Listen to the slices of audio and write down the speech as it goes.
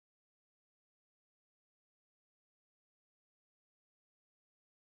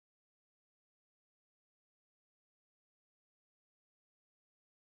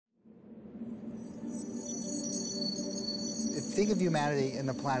think of humanity and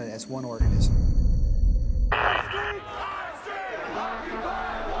the planet as one organism.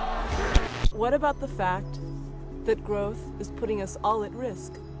 What about the fact that growth is putting us all at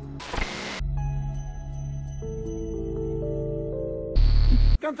risk?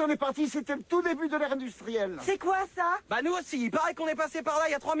 Quand on est parti, c'était le tout début de l'ère industrielle. C'est quoi ça? Bah nous aussi, il paraît qu'on est passé par là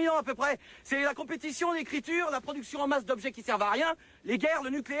il y a 3000 ans à peu près. C'est la compétition, l'écriture, la production en masse d'objets qui servent à rien, les guerres,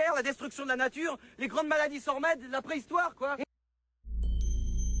 le nucléaire, la destruction de la nature, les grandes maladies sans remède, la préhistoire quoi.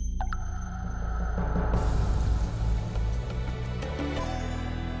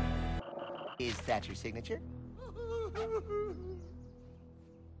 Is that your signature?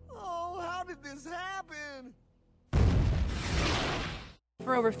 Oh, how did this happen?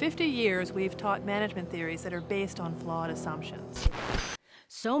 For over 50 years, we've taught management theories that are based on flawed assumptions.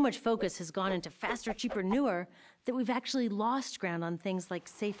 So much focus has gone into faster, cheaper, newer that we've actually lost ground on things like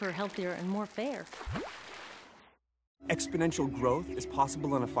safer, healthier, and more fair. Exponential growth is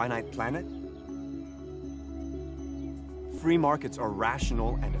possible on a finite planet. Free markets are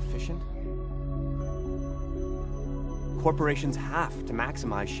rational and efficient. Corporations have to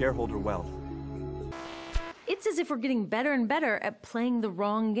maximize shareholder wealth. It's as if we're getting better and better at playing the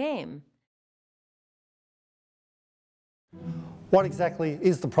wrong game. What exactly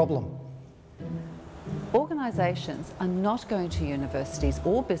is the problem? Organisations are not going to universities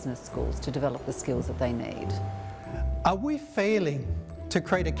or business schools to develop the skills that they need. Are we failing to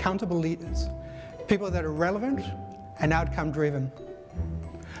create accountable leaders, people that are relevant and outcome-driven?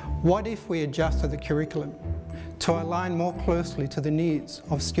 What if we adjusted the curriculum to align more closely to the needs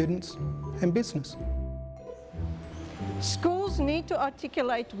of students and business? Schools need to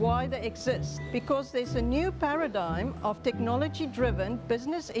articulate why they exist, because there's a new paradigm of technology-driven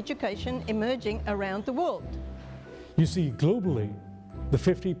business education emerging around the world. You see, globally, the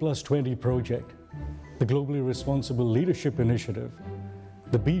 50+20 project, the Globally Responsible Leadership Initiative,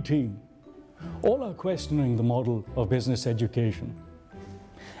 the B Team, all are questioning the model of business education.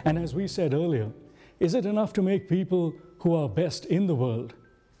 And as we said earlier, is it enough to make people who are best in the world?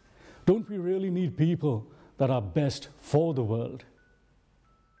 Don't we really need people that are best for the world?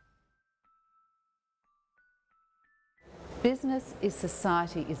 Business is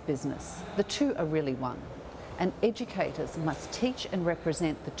society is business. The two are really one. And educators must teach and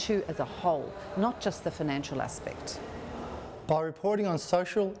represent the two as a whole, not just the financial aspect. By reporting on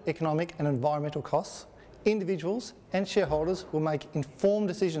social, economic and environmental costs, individuals and shareholders will make informed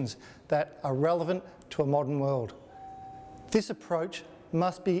decisions that are relevant to a modern world. This approach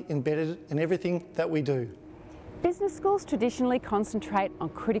must be embedded in everything that we do. Business schools traditionally concentrate on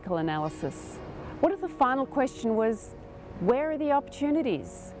critical analysis. What if the final question was, where are the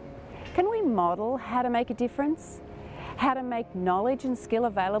opportunities? Can we model how to make a difference? How to make knowledge and skill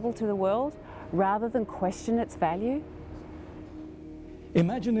available to the world rather than question its value?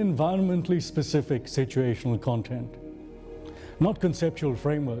 Imagine environmentally specific situational content. Not conceptual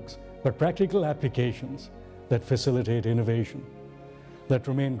frameworks, but practical applications that facilitate innovation, that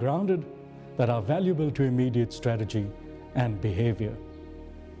remain grounded, that are valuable to immediate strategy and behavior.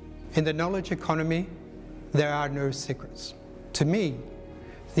 In the knowledge economy, there are no secrets. To me,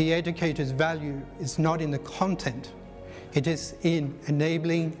 the educator's value is not in the content, it is in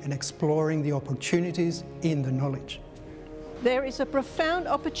enabling and exploring the opportunities in the knowledge. There is a profound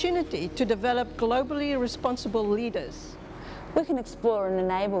opportunity to develop globally responsible leaders. We can explore and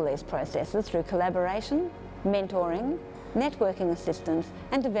enable these processes through collaboration, mentoring, networking assistance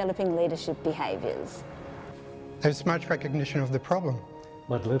and developing leadership behaviours. There's much recognition of the problem,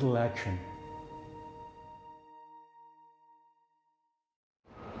 but little action.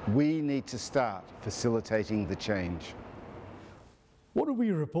 We need to start facilitating the change. What do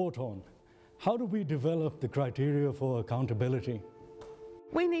we report on? How do we develop the criteria for accountability?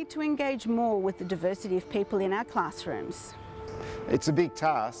 We need to engage more with the diversity of people in our classrooms. It's a big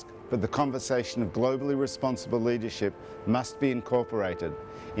task, but the conversation of globally responsible leadership must be incorporated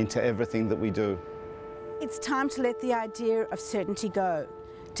into everything that we do. It's time to let the idea of certainty go,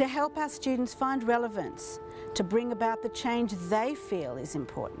 to help our students find relevance, to bring about the change they feel is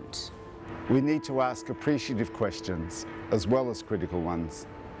important. We need to ask appreciative questions as well as critical ones.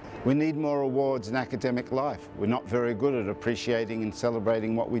 We need more awards in academic life. We're not very good at appreciating and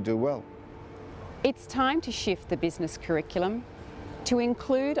celebrating what we do well. It's time to shift the business curriculum to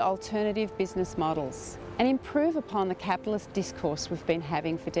include alternative business models and improve upon the capitalist discourse we've been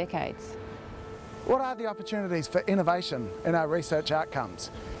having for decades. What are the opportunities for innovation in our research outcomes?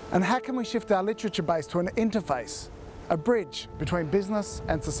 And how can we shift our literature base to an interface, a bridge between business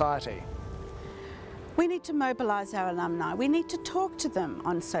and society? We need to mobilise our alumni. We need to talk to them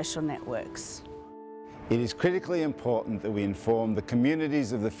on social networks. It is critically important that we inform the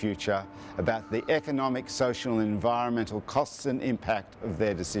communities of the future about the economic, social and environmental costs and impact of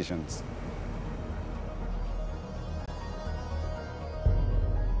their decisions.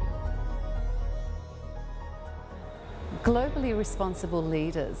 Globally responsible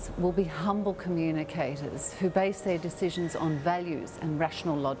leaders will be humble communicators who base their decisions on values and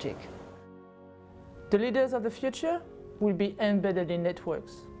rational logic. The leaders of the future will be embedded in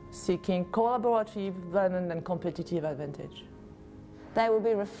networks, seeking collaborative rather than competitive advantage. They will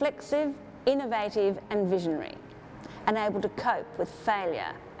be reflexive, innovative and visionary, and able to cope with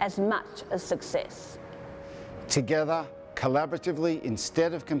failure as much as success. Together, collaboratively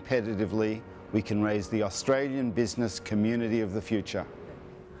instead of competitively, we can raise the Australian business community of the future.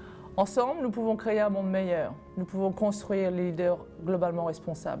 Ensemble, nous pouvons créer un monde meilleur. Nous pouvons construire les leaders globalement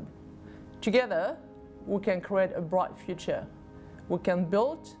responsables. Together, we can create a bright future. We can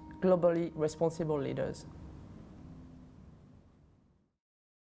build globally responsible leaders.